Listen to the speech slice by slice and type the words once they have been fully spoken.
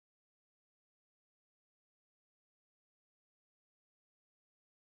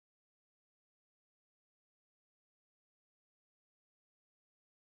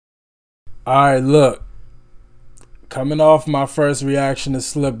Alright, look. Coming off my first reaction to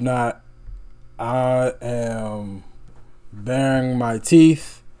Slipknot, I am baring my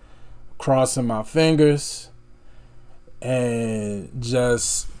teeth, crossing my fingers, and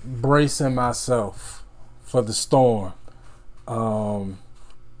just bracing myself for the storm.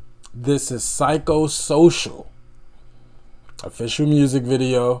 This is Psychosocial, official music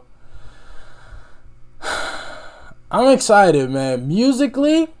video. I'm excited, man.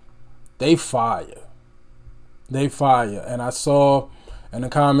 Musically, they fire. They fire. And I saw in the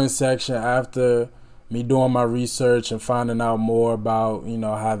comment section after me doing my research and finding out more about,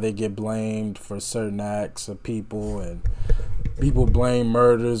 how they get blamed for certain acts of people, and people blame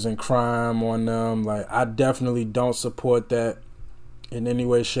murders and crime on them. Like, I definitely don't support that in any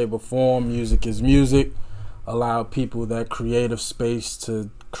way, shape, or form. Music is music. Allow people that creative space to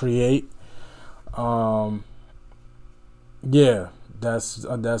create. Yeah,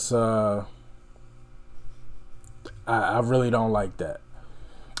 I really don't like that.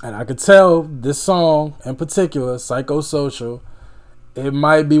 And I could tell this song in particular, Psychosocial, it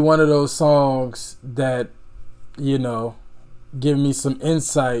might be one of those songs that, give me some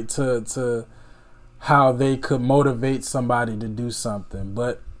insight to how they could motivate somebody to do something.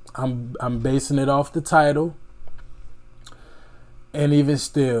 But I'm basing it off the title. And even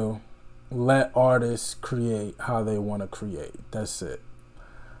still, let artists create how they want to create. That's it.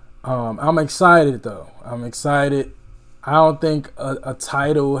 I'm excited though. I'm excited. I don't think a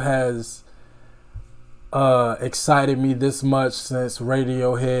title has excited me this much since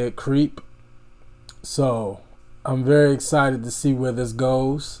Radiohead Creep. So I'm very excited to see where this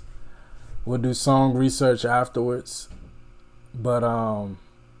goes. We'll do song research afterwards. But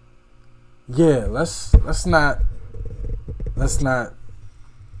yeah, let's not waste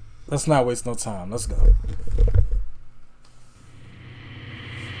no time. Let's go.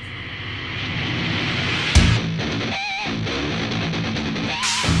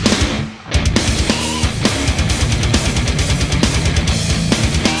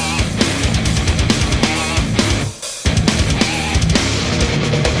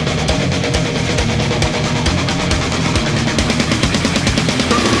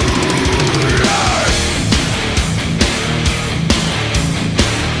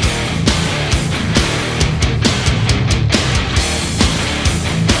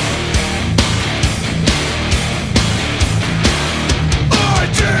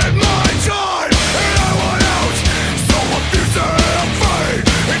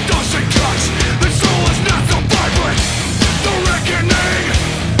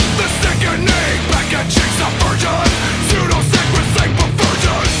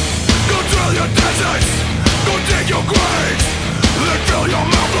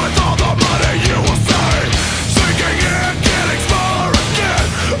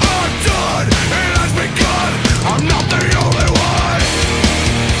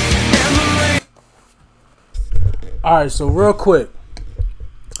 Alright, so real quick,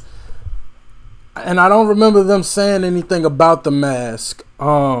 and I don't remember them saying anything about the mask.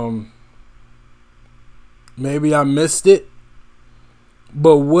 Maybe I missed it.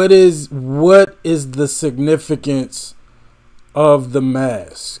 But what is the significance of the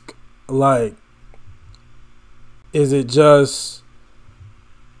mask? Like, is it just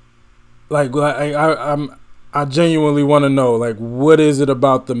like I genuinely want to know, like, what is it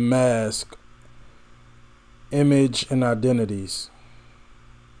about the mask? Image and identities.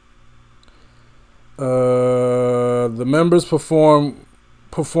 The members perform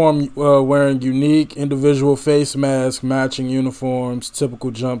wearing unique individual face masks, matching uniforms,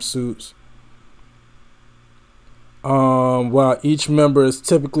 typical jumpsuits. While each member is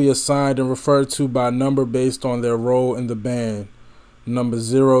typically assigned and referred to by a number based on their role in the band, number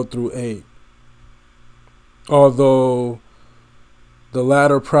 0 through 8. Although the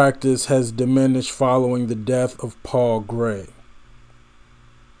latter practice has diminished following the death of Paul Gray.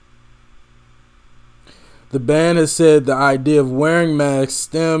 The band has said the idea of wearing masks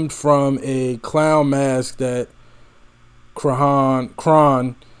stemmed from a clown mask that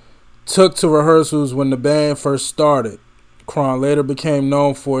Kron took to rehearsals when the band first started. Kron later became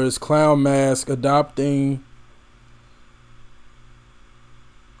known for his clown mask, adopting,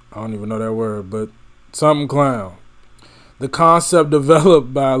 I don't even know that word, but something clown. The concept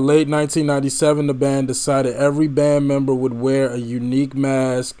developed by late 1997, the band decided every band member would wear a unique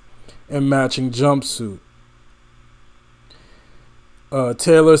mask and matching jumpsuit.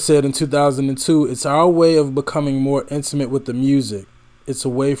 Taylor said in 2002, "It's our way of becoming more intimate with the music. It's a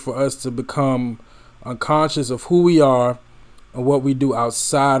way for us to become unconscious of who we are and what we do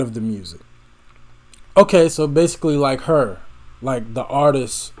outside of the music." Okay, so basically like her, like the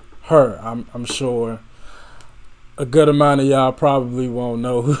artist her. I'm sure a good amount of y'all probably won't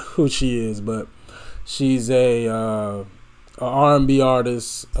know who she is, but she's a R&B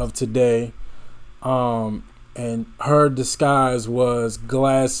artist of today. And her disguise was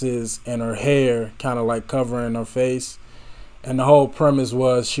glasses and her hair kind of like covering her face. And the whole premise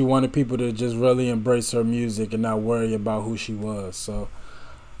was she wanted people to just really embrace her music and not worry about who she was. So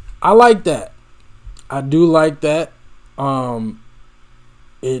I like that. I do like that.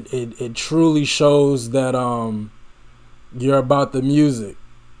 It truly shows that you're about the music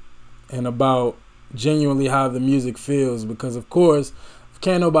and about genuinely how the music feels. Because of course, if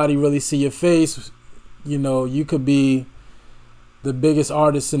can't nobody really see your face, you know, you could be the biggest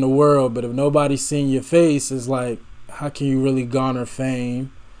artist in the world, but if nobody's seeing your face, it's like, how can you really garner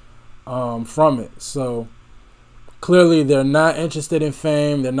fame from it? So clearly they're not interested in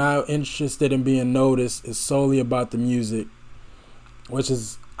fame. They're not interested in being noticed. It's solely about the music, which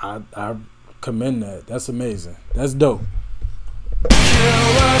is, I commend that. That's amazing. That's dope.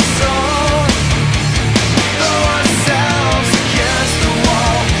 Kill us all, throw ourselves against the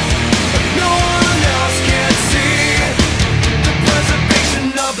wall, but no one else can see the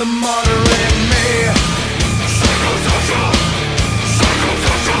preservation of the martyr in me. Psychosocial,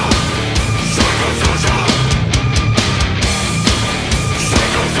 psychosocial, psychosocial,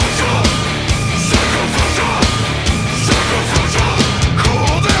 psychosocial, psychosocial, psychosocial.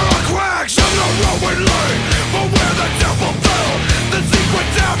 Cool, there are cracks on the road we lay, but where the devil fell, the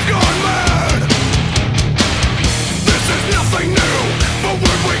secrets have gone mad. This is nothing new, but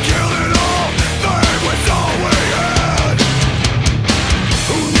when we kill it all, the hate was all we had.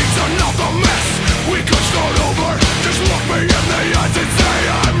 Who needs another mess? We could start over. Just look me in the eyes and say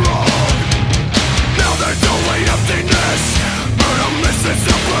I'm wrong. Now there's only emptiness, but I'm missing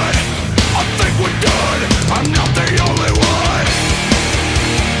something. I think we're good, I'm not the only one.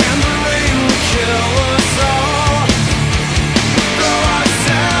 And the rain will kill us all, throw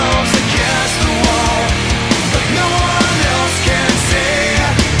ourselves against the wall, but no one else can see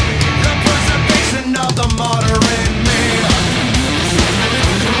the preservation of the martyr in me.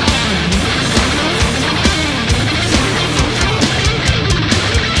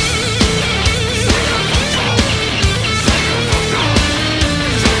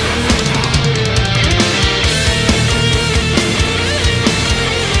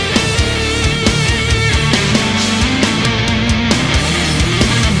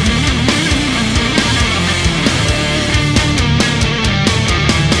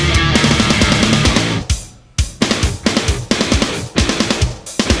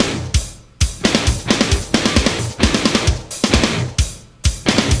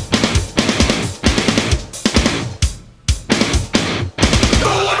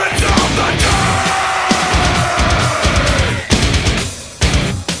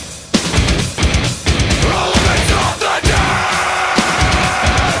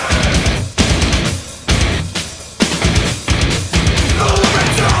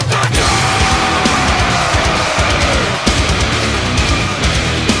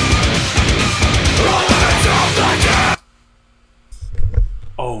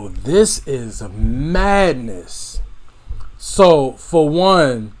 Oh, this is madness. So, for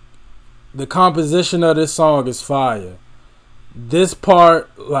one, the composition of this song is fire. This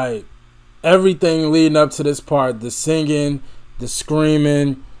part, like, everything leading up to this part, the singing, the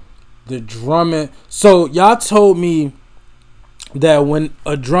screaming, the drumming. So, y'all told me that when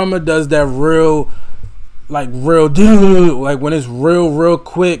a drummer does that real, like when it's real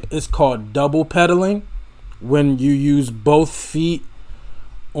quick, it's called double pedaling. When you use both feet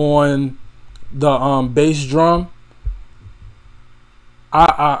on the bass drum.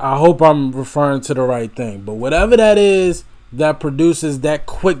 I hope I'm referring to the right thing, but whatever that is that produces that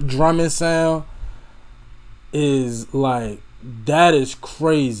quick drumming sound is like, that is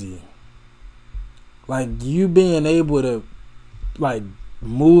crazy. Like, you being able to like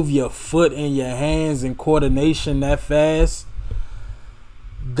move your foot and your hands in coordination that fast,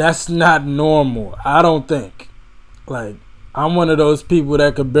 that's not normal, I don't think. Like, I'm one of those people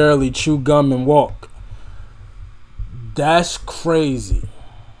that could barely chew gum and walk. That's crazy.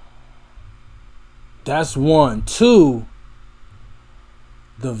 That's one. Two,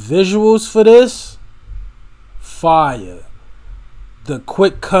 the visuals for this, fire. The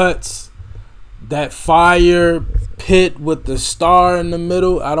quick cuts, that fire pit with the star in the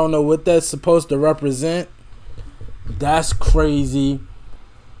middle. I don't know what that's supposed to represent. That's crazy.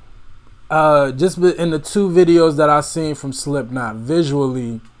 Just in the two videos that I've seen from Slipknot,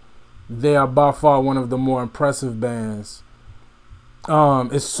 visually, they are by far one of the more impressive bands.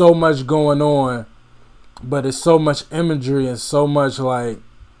 It's so much going on, but it's so much imagery and so much like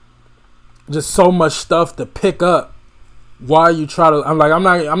just so much stuff to pick up while you try to. I'm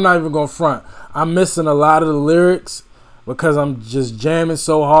not even gonna front. I'm missing a lot of the lyrics because I'm just jamming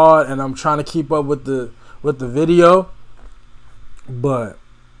so hard and I'm trying to keep up with the video. But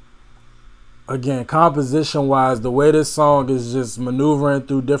again, composition wise, the way this song is just maneuvering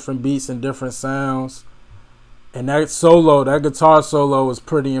through different beats and different sounds, and that guitar solo is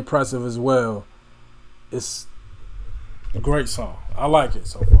pretty impressive as well. It's a great song. I like it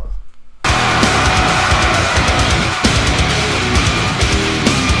so far.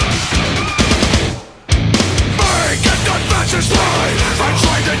 I'm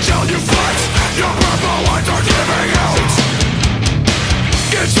trying to tell you facts. Your purple lines are giving out.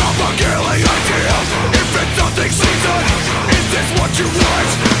 It's not a killing idea. If it's nothing season, is this what you want?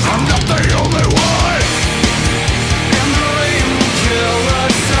 I'm not the only one. And the rain will kill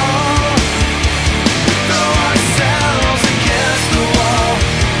us all. Throw ourselves against the wall,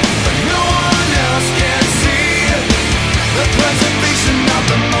 but no one else can see the preservation of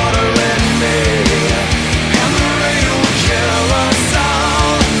the martyr in me. And the rain will kill us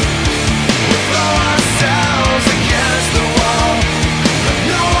all. We throw ourselves against the wall, but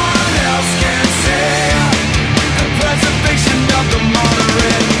no one else can see the preservation of the martyr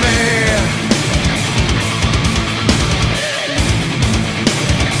in me.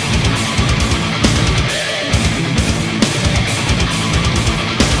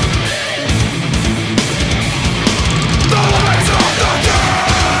 The limits of the dead.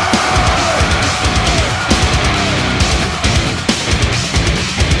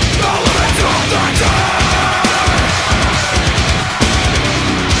 The limits of the dead.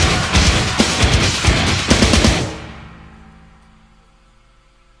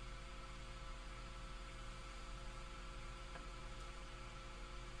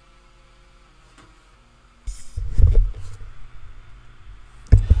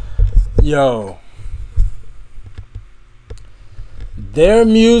 Yo, their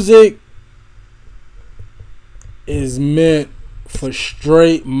music is meant for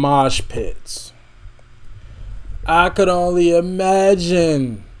straight mosh pits. I could only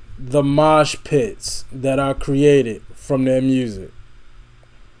imagine the mosh pits that are created from their music.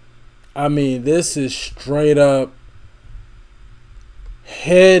 I mean, this is straight up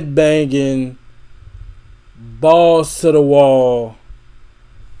head banging, balls to the wall,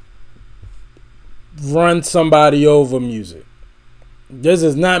 run somebody over music. This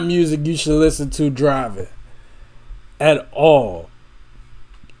is not music you should listen to driving at all.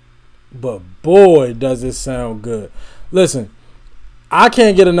 But boy, does it sound good. Listen, I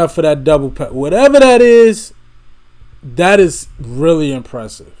can't get enough of that double pedal. Whatever that is really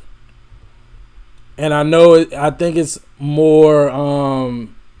impressive. And I think it's more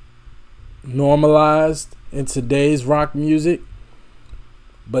normalized in today's rock music.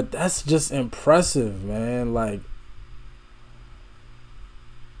 But that's just impressive, man. Like,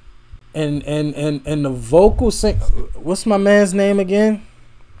 and the vocal sing. What's my man's name again?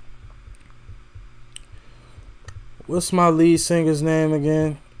 What's my lead singer's name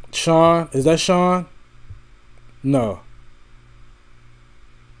again? Sean? Is that Sean? No.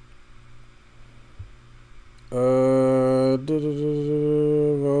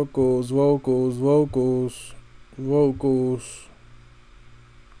 Vocals.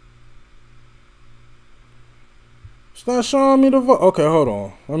 It's not showing me the vote. Okay, hold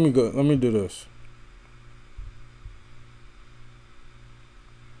on. Let me go. Let me do this.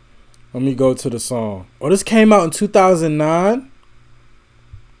 Let me go to the song. Oh, this came out in 2009.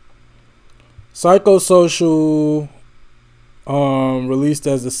 Psychosocial, released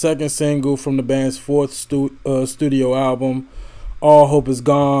as the second single from the band's fourth studio album, All Hope Is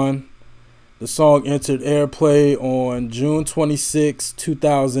Gone. The song entered airplay on June 26,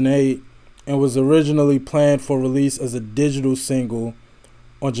 2008. And was originally planned for release as a digital single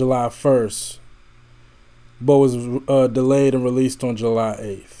on July 1st, but was delayed and released on July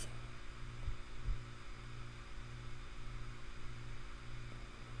 8th.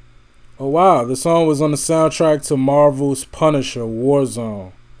 Oh wow, the song was on the soundtrack to Marvel's Punisher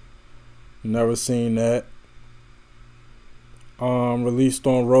Warzone. Never seen that. Released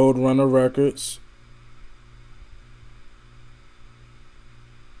on Roadrunner Records.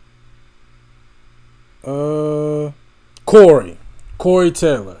 Corey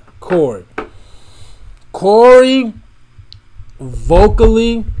Taylor. Corey,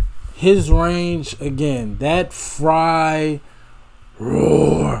 vocally, his range, again, that Fry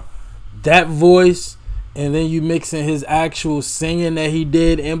roar, that voice, and then you mix in his actual singing that he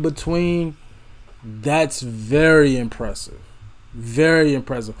did in between, that's very impressive. Very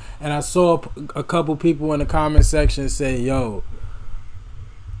impressive. And I saw a couple people in the comment section say, yo,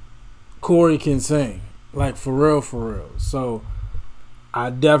 Corey can sing, like for real, for real. So I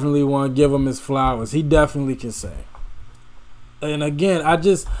definitely want to give him his flowers. He definitely can sing. And again, I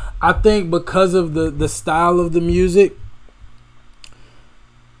think because of the style of the music,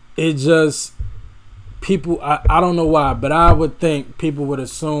 it just, people, I don't know why, but I would think people would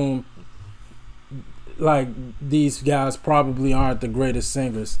assume like these guys probably aren't the greatest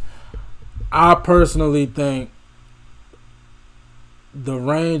singers. I personally think the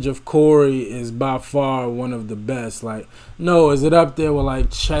range of Corey is by far one of the best. Like, no, is it up there with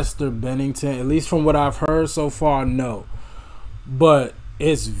like Chester Bennington? At least from what I've heard so far, no. But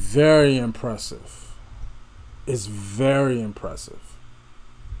it's very impressive. It's very impressive.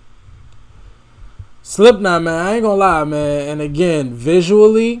 Slipknot, man, I ain't gonna lie, man. And again,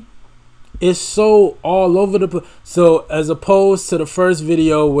 visually, it's so all over the place. So as opposed to the first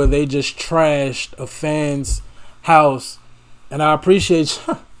video where they just trashed a fan's house, and I appreciate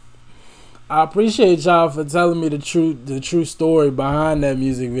y'all for telling me the true story behind that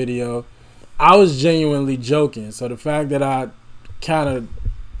music video. I was genuinely joking. So the fact that I kind of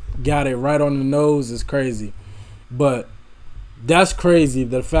got it right on the nose is crazy. But that's crazy.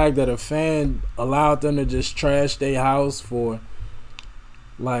 The fact that a fan allowed them to just trash their house for,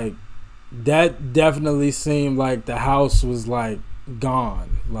 like, that definitely seemed like the house was like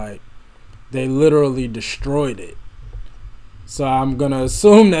gone. Like they literally destroyed it. So I'm gonna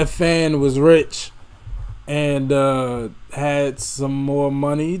assume that fan was rich and had some more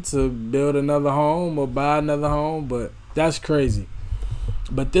money to build another home or buy another home. But that's crazy.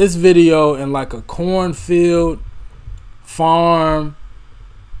 But this video in like a cornfield, farm,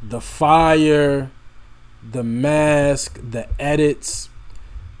 the fire, the mask, the edits,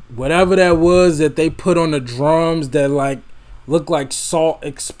 whatever that was that they put on the drums that like looked like salt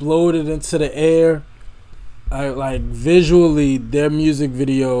exploded into the air. Like visually, their music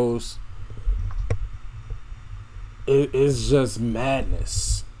videos is just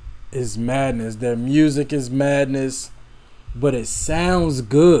madness. It's madness. Their music is madness, but it sounds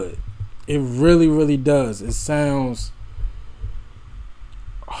good. It really, really does. It sounds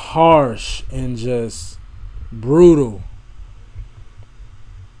harsh and just brutal.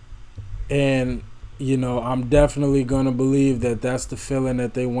 And, you know, I'm definitely going to believe that that's the feeling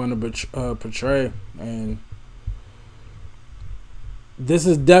that they want to portray. And this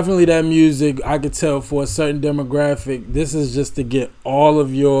is definitely that music I could tell for a certain demographic. This is just to get all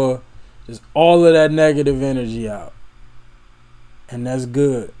of that negative energy out. And that's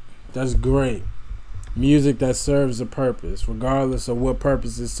good. That's great. Music that serves a purpose, regardless of what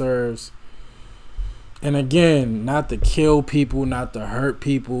purpose it serves. And again, not to kill people, not to hurt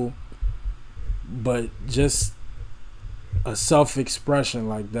people, but just a self-expression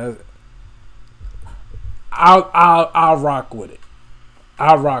like that. I'll rock with it.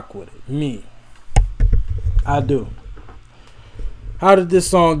 I rock with it. Me. I do. How did this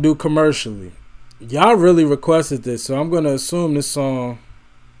song do commercially? Y'all really requested this, so I'm going to assume this song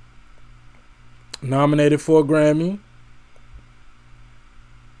nominated for a Grammy.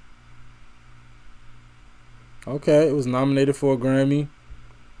 Okay, it was nominated for a Grammy.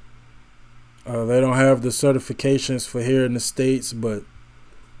 They don't have the certifications for here in the States, but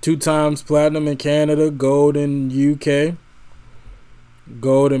 2 times platinum in Canada, gold in UK,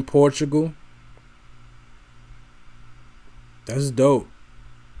 gold in Portugal. That's dope.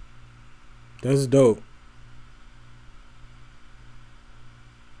 That's dope.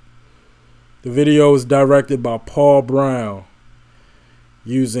 The video was directed by Paul Brown,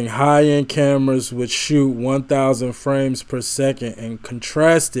 using high-end cameras which shoot 1,000 frames per second and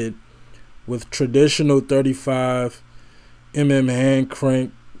contrasted with traditional 35mm hand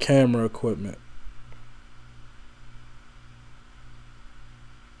crank camera equipment.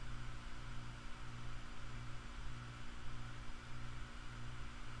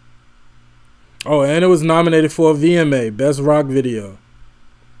 Oh, and it was nominated for a VMA, Best Rock Video.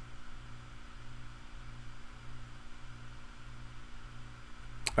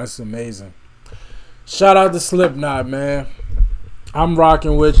 That's amazing. Shout out to Slipknot, man. I'm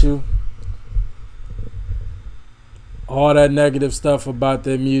rocking with you. All that negative stuff about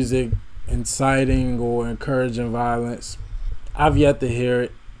their music, inciting or encouraging violence, I've yet to hear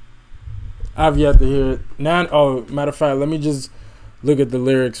it. I've yet to hear it. Now, oh, matter of fact, let me just look at the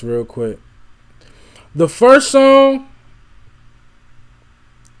lyrics real quick. The first song,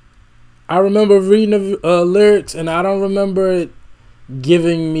 I remember reading the lyrics, and I don't remember it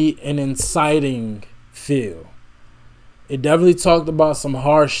giving me an inciting feel. It definitely talked about some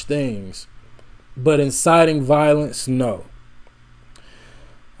harsh things, but inciting violence, no.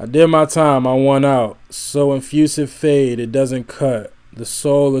 I did my time, I won out. So infusive fade, it doesn't cut. The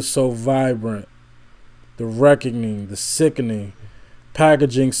soul is so vibrant. The reckoning, the sickening,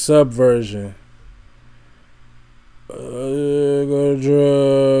 packaging subversion. Go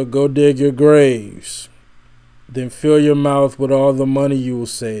dig your graves. Then fill your mouth with all the money you will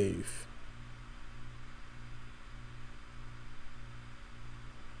save.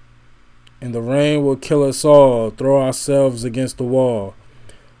 And the rain will kill us all, throw ourselves against the wall.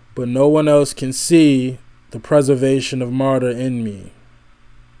 But no one else can see the preservation of martyr in me.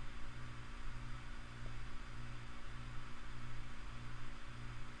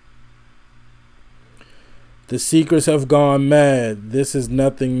 The seekers have gone mad. This is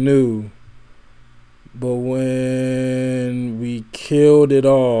nothing new. But when we killed it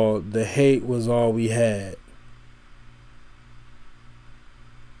all, the hate was all we had.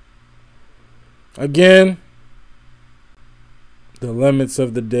 Again, the limits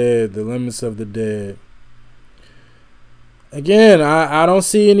of the dead, the limits of the dead. Again, I don't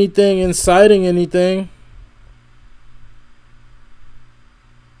see anything inciting anything.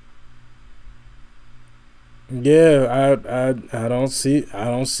 Yeah, I don't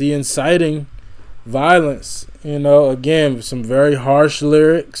see inciting violence. You know, again, some very harsh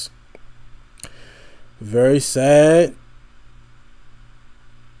lyrics. Very sad.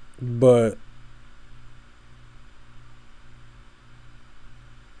 But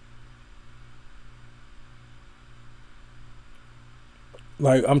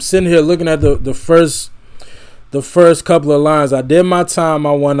like, I'm sitting here looking at the first couple of lines. I did my time,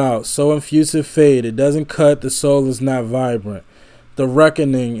 I went out. So infusive fade. It doesn't cut, the soul is not vibrant. The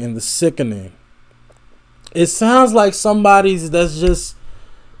reckoning and the sickening. It sounds like somebody's that's just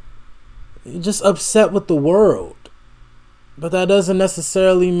upset with the world. But that doesn't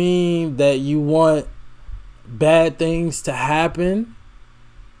necessarily mean that you want bad things to happen.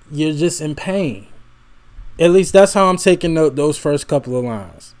 You're just in pain. At least that's how I'm taking those first couple of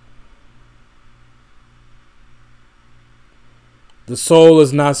lines. The soul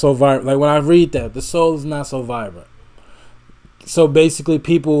is not so vibrant. Like when I read that, the soul is not so vibrant. So basically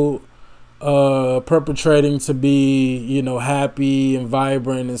people perpetrating to be, you know, happy and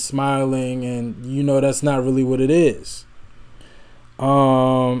vibrant and smiling, and you know that's not really what it is.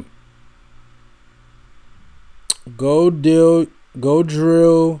 Go drill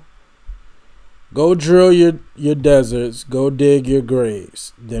your deserts, go dig your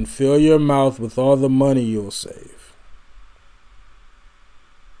graves, then fill your mouth with all the money you'll save.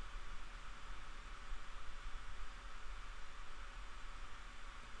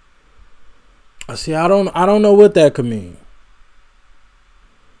 See, I don't know what that could mean.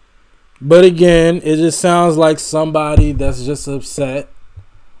 But again, it just sounds like somebody that's just upset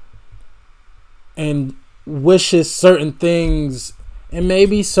and wishes certain things and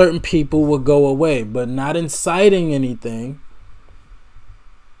maybe certain people will go away, but not inciting anything.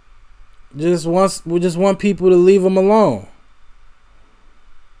 We just want people to leave them alone.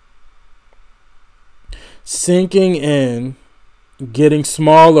 Sinking in, getting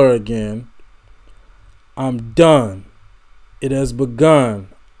smaller again. I'm done. It has begun.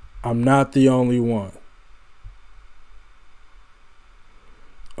 I'm not the only one.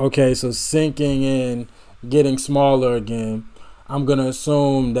 Okay, so sinking in, getting smaller again. I'm going to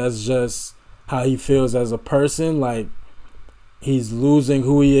assume that's just how he feels as a person. Like he's losing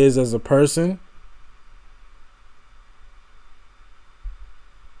who he is as a person.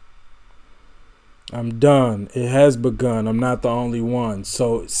 I'm done. It has begun. I'm not the only one.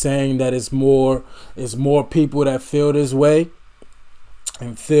 So saying that it's more people that feel this way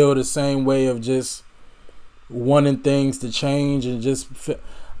and feel the same way of just wanting things to change and just feel,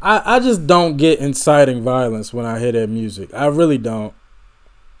 I just don't get inciting violence when I hear that music. I really don't.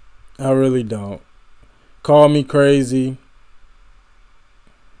 I really don't. Call me crazy.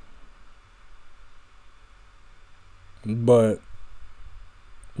 But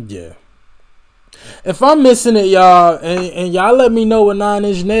yeah. If I'm missing it, y'all, and y'all let me know with 9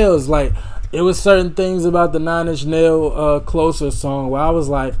 Inch Nails, like, it was certain things about the 9 Inch Nail Closer song where I was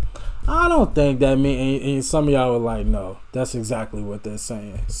like, I don't think that mean, and some of y'all were like, no, that's exactly what they're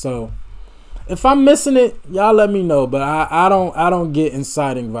saying. So if I'm missing it, y'all let me know. But I don't get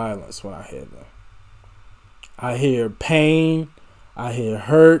inciting violence when I hear them. I hear pain, I hear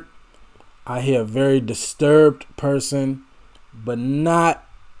hurt, I hear a very disturbed person, but not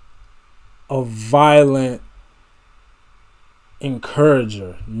a violent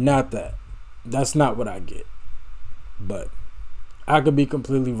encourager. Not that. That's not what I get. But I could be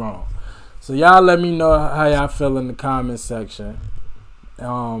completely wrong. So y'all let me know how y'all feel in the comment section.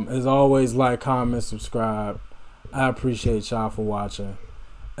 As always, like, comment, subscribe. I appreciate y'all for watching.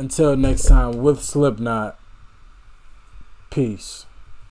 Until next time with Slipknot. Peace.